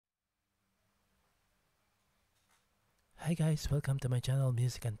Hi guys, welcome to my channel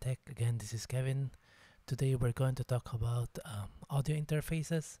Music and Tech. Again, this is Kevin. Today we're going to talk about audio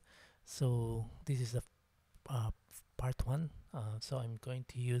interfaces. So this is the part one. So I'm going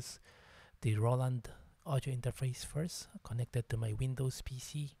to use the Roland Audio Interface first, connected to my Windows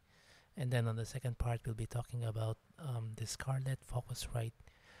PC. And then on the second part, we'll be talking about the Scarlett Focusrite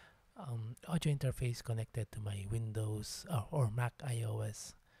audio interface connected to my Windows or Mac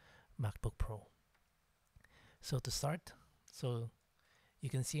iOS MacBook Pro. So to start, so you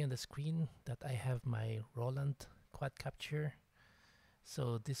can see on the screen that I have my Roland quad capture.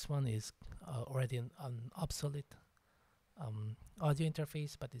 So this one is already an obsolete audio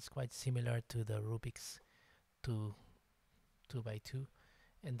interface, but it's quite similar to the Rubix 2x2.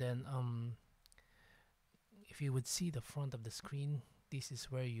 And then if you would see the front of the screen, this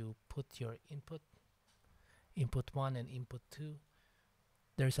is where you put your input 1 and input 2.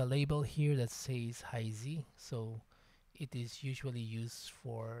 There's a label here that says high Z, so it is usually used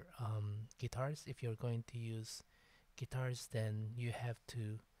for guitars. If you're going to use guitars, then you have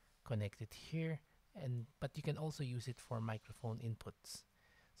to connect it here, but you can also use it for microphone inputs.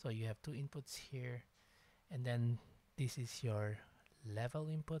 So you have two inputs here, and then this is your level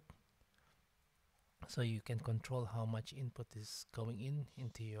input, so you can control how much input is going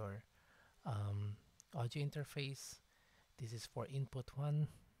into your audio interface. This is for input 1,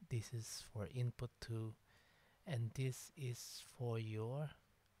 this is for input 2, and this is for your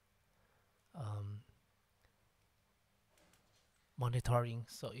monitoring.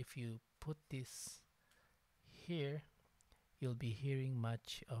 So if you put this here, you'll be hearing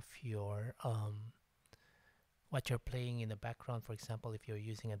much of your what you're playing in the background. For example, if you're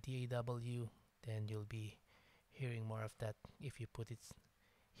using a DAW, then you'll be hearing more of that if you put it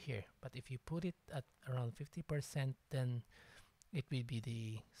here. But if you put it at around 50%, then it will be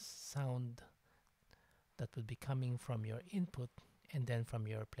the sound that would be coming from your input and then from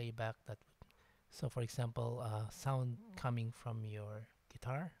your playback. So for example, sound coming from your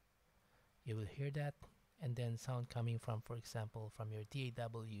guitar, you will hear that, and then sound coming from, for example, from your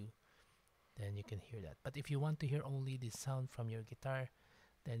DAW, then you can hear that. But if you want to hear only the sound from your guitar,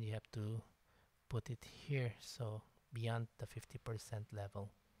 then you have to put it here, so beyond the 50% level.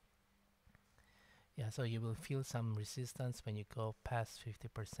 Yeah, so you will feel some resistance when you go past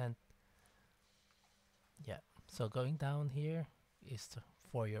 50%. Yeah, so going down here is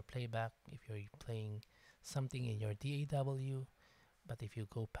for your playback if you're playing something in your DAW, but if you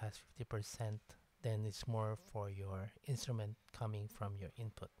go past 50%, then it's more for your instrument coming from your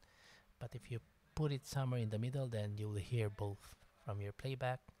input. But if you put it somewhere in the middle, then you will hear both from your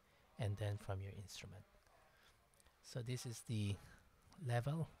playback and then from your instrument. So this is the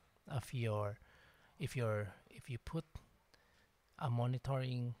level of your if you put a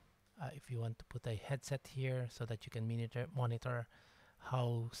monitoring, if you want to put a headset here so that you can monitor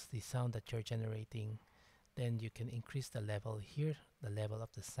how's the sound that you're generating, then you can increase the level here, the level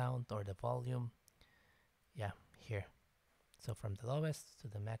of the sound or the volume. Yeah, here. So from the lowest to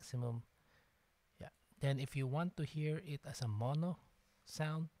the maximum. Yeah. Then if you want to hear it as a mono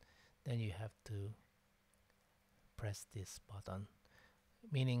sound, then you have to press this button.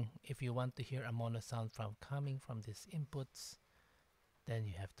 Meaning if you want to hear a mono sound coming from these inputs, then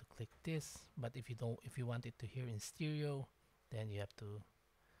you have to click this. But if you want it to hear in stereo, then you have to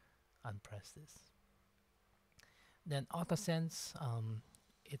unpress this. Then Autosense,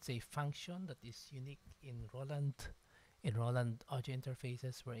 it's a function that is unique in Roland audio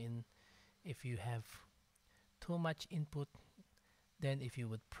interfaces, wherein if you have too much input, then if you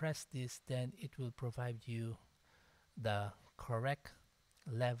would press this, then it will provide you the correct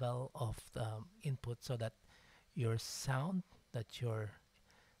level of the input, so that your sound that you're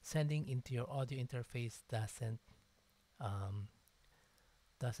sending into your audio interface doesn't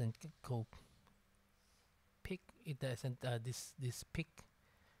go pick. It doesn't this pick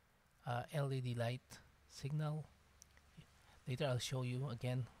LED light signal. Later I'll show you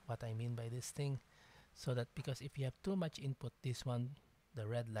again what I mean by this thing, so that because if you have too much input, this one, the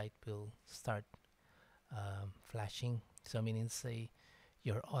red light will start flashing. So meaning, say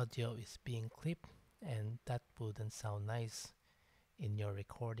your audio is being clipped, and that wouldn't sound nice in your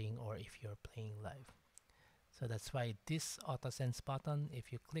recording or if you're playing live. So that's why this Autosense button,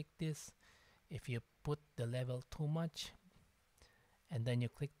 if you click this, if you put the level too much and then you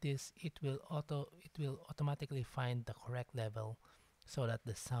click this, it will automatically find the correct level, so that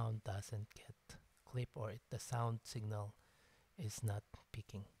the sound doesn't get clipped or the sound signal is not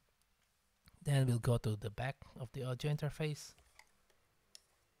peaking. Then we'll go to the back of the audio interface.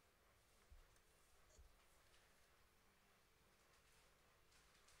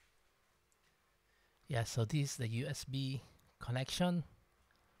 Yeah, so this is the USB connection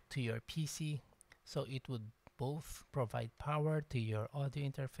to your PC. So it would both provide power to your audio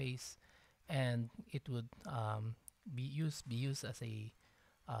interface, and it would be used as a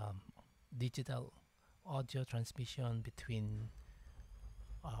um, digital audio transmission between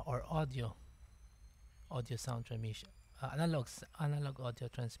or audio sound transmission, analog audio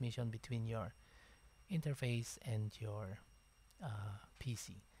transmission between your interface and your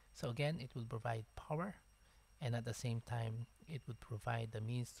PC. So again, it will provide power, and at the same time it would provide the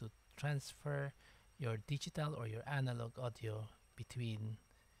means to transfer your digital or your analog audio between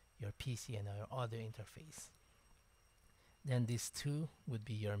your PC and your audio interface. Then these two would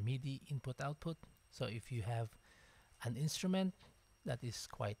be your MIDI input output. So if you have an instrument that is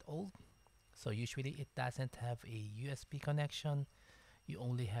quite old, so usually it doesn't have a USB connection, you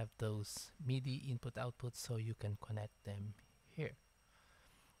only have those MIDI input outputs, so you can connect them here.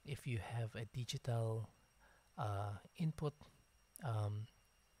 If you have a digital input,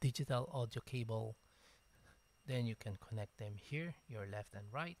 digital audio cable, then you can connect them here, your left and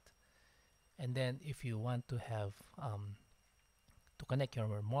right. And then if you want to have to connect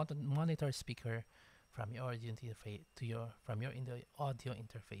your monitor speaker from your audio interface to your audio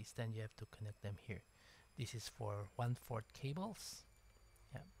interface, then you have to connect them here. This is for 1/4 cables.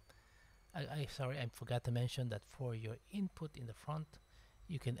 Yeah, I sorry, I forgot to mention that for your input in the front,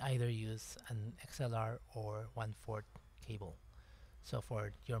 you can either use an XLR or 1/4 cable. So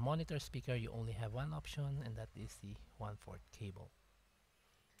for your monitor speaker, you only have one option, and that is the 1/4 cable.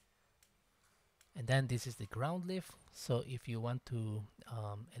 And then this is the ground lift. So if you want to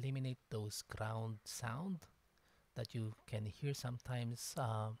eliminate those ground sound that you can hear sometimes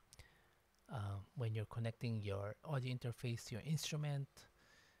when you're connecting your audio interface to your instrument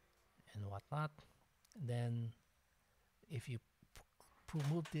and whatnot, then if you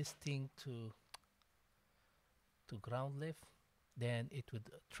move this thing to ground lift, then it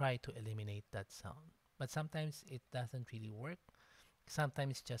would try to eliminate that sound. But sometimes it doesn't really work.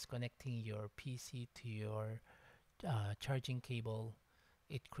 Sometimes just connecting your PC to your charging cable,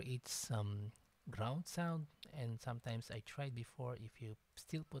 it creates some ground sound, and sometimes I tried before, if you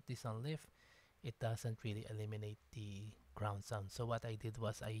still put this on lift, it doesn't really eliminate the ground sound. So what I did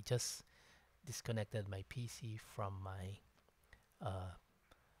was I just disconnected my PC from my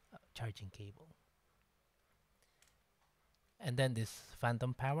charging cable. And then this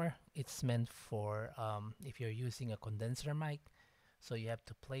phantom power, it's meant for if you're using a condenser mic, so you have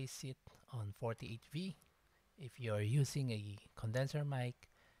to place it on 48V if you're using a condenser mic,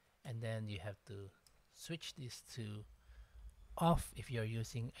 and then you have to switch this to off if you're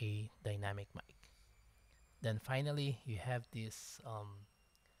using a dynamic mic. Then finally you have this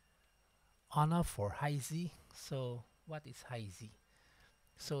on off for high Z. So what is high Z?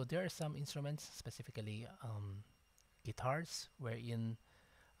 So there are some instruments, specifically guitars, wherein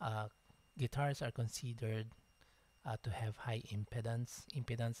guitars are considered to have high impedance.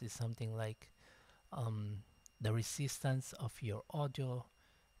 Impedance is something like the resistance of your audio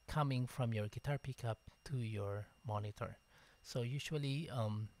coming from your guitar pickup to your monitor. So usually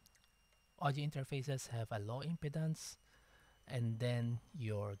audio interfaces have a low impedance, and then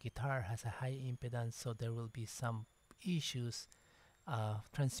your guitar has a high impedance, so there will be some issues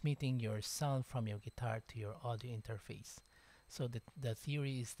transmitting your sound from your guitar to your audio interface. So the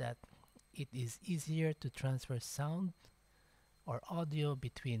theory is that it is easier to transfer sound or audio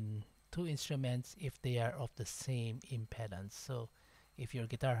between two instruments if they are of the same impedance. So if your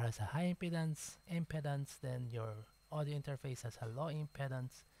guitar has a high impedance, then your audio interface has a low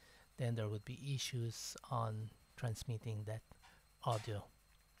impedance, then there would be issues on transmitting that audio.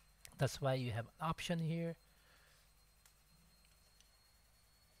 That's why you have an option here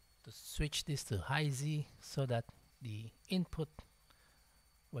to switch this to high Z, so that the input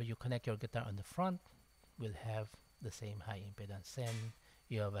where you connect your guitar on the front will have the same high impedance, and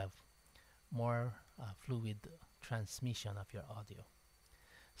you have a more fluid transmission of your audio.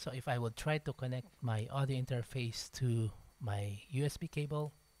 So if I would try to connect my audio interface to my USB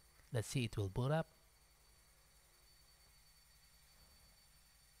cable, let's see, it will boot up.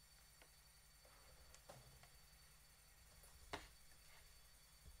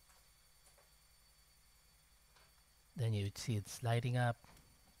 Then you see it's lighting up.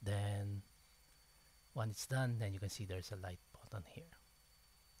 Then when it's done, then you can see there's a light button here.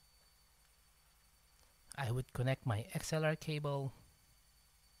 I would connect my XLR cable.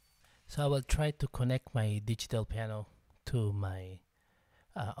 So I will try to connect my digital piano to my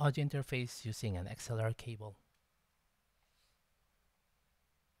audio interface using an XLR cable.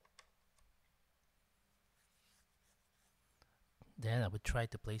 Then I would try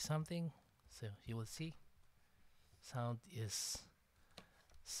to play something. So you will see sound is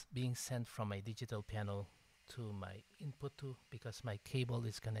being sent from my digital piano to my input 2 because my cable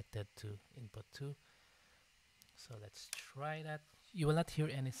is connected to input 2. So let's try that. You will not hear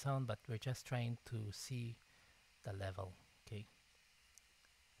any sound, but we're just trying to see the level. Okay.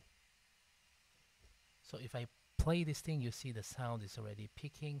 So if I play this thing, you see the sound is already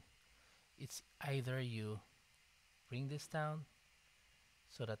peaking. It's either you bring this down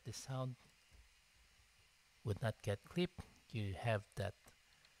so that the sound would not get clipped. You have that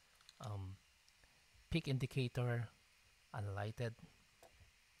peak indicator unlighted.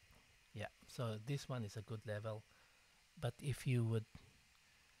 Yeah, so this one is a good level. But if you would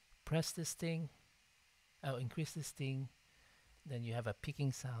press this thing, increase this thing, then you have a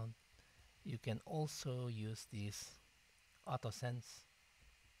peaking sound. You can also use this Autosense.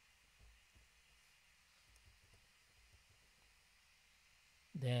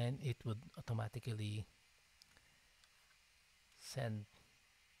 Then it would automatically send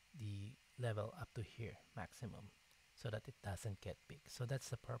the level up to here, maximum, so that it doesn't get big. So that's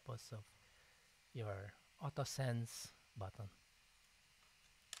the purpose of your Autosense button.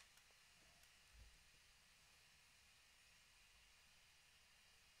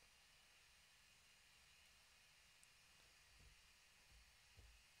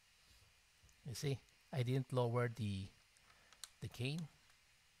 You see, I didn't lower the gain.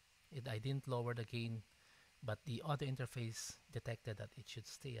 I didn't lower the gain, but the audio interface detected that it should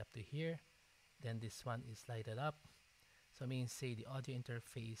stay up to here. Then this one is lighted up. So means say the audio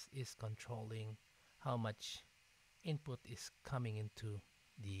interface is controlling how much input is coming into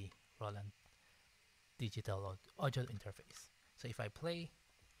the Roland digital audio interface. So if I play,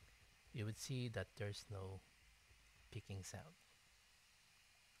 you would see that there's no picking sound.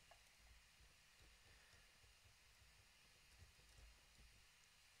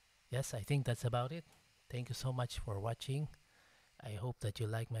 Yes, I think that's about it. Thank you so much for watching. I hope that you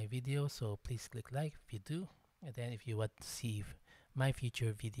like my video, so please click like if you do. And then if you want to see my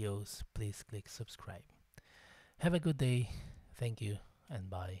future videos, please click subscribe. Have a good day. Thank you and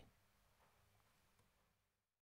bye.